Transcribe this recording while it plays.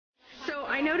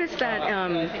I noticed that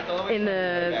in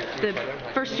the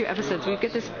first two episodes, we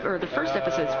get this, or the first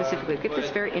episode specifically, we get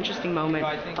this very interesting moment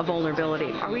of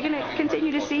vulnerability. Are we going to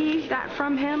continue to see that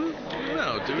from him?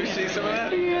 No, do we see some of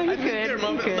that? Yeah, I think there are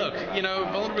moments. could. Look,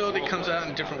 vulnerability comes out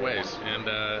in different ways, and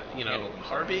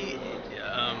Harvey,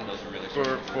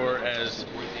 for as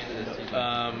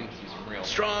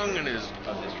strong and as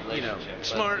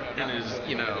smart and as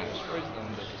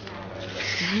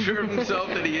sure of himself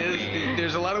that he is,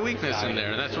 there's a lot of weakness in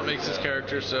there, and that's what makes his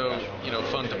character so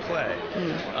fun to play.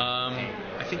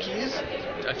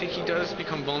 I think he does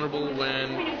become vulnerable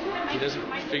when he doesn't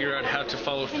figure out how to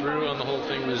follow through on the whole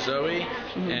thing with Zoe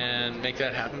and make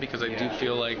that happen, because I do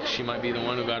feel like she might be the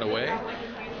one who got away.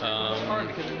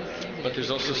 But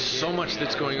there's also so much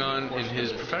that's going on in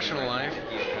his professional life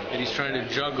that he's trying to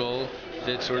juggle,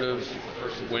 that sort of,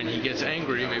 when he gets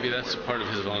angry, maybe that's part of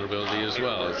his vulnerability as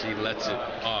well, as he lets it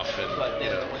off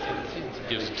and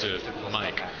gives it to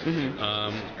Mike.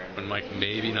 When Mike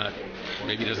maybe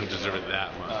doesn't deserve it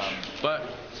that much. But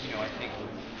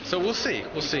so we'll see.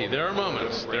 There are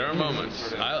moments.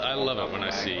 I love it when I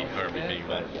see Harvey being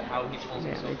vulnerable.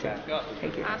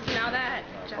 Thank you. So now that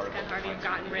Jessica and Harvey have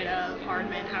gotten rid of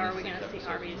Hardman, how are we going to see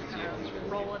Harvey's kind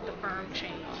of role at the firm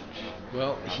change?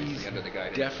 Well, he's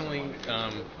definitely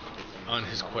on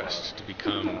his quest to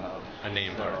become a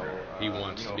name partner. He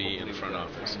wants to be in the front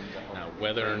office. Now,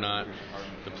 whether or not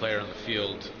the player on the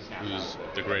field who's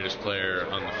the greatest player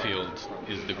on the field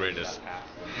is the greatest,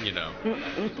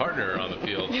 partner on the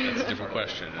field, that's a different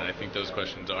question. And I think those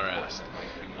questions are asked.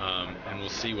 And we'll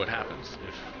see what happens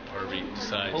if Harvey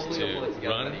decides to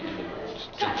run,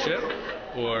 jump ship,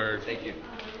 or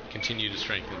continue to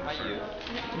strengthen the firm.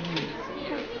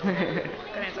 Good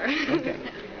answer. Okay.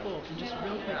 Cool. And just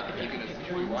real quick, if you could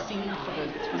pick one scene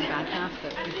from the back half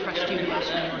that impressed you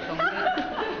most when you were filming it,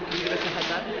 can you give us a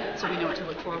heads up so we know what to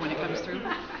look for when it comes through?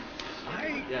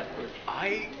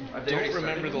 I don't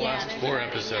remember the last 4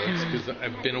 episodes because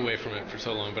I've been away from it for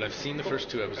so long, but I've seen the first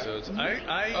 2 episodes.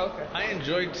 I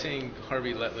enjoyed seeing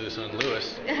Harvey let loose on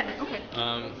Lewis.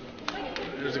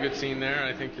 There's a good scene there.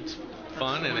 I think it's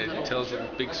fun, and it tells a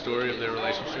big story of their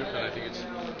relationship, and I think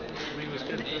it was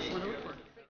good.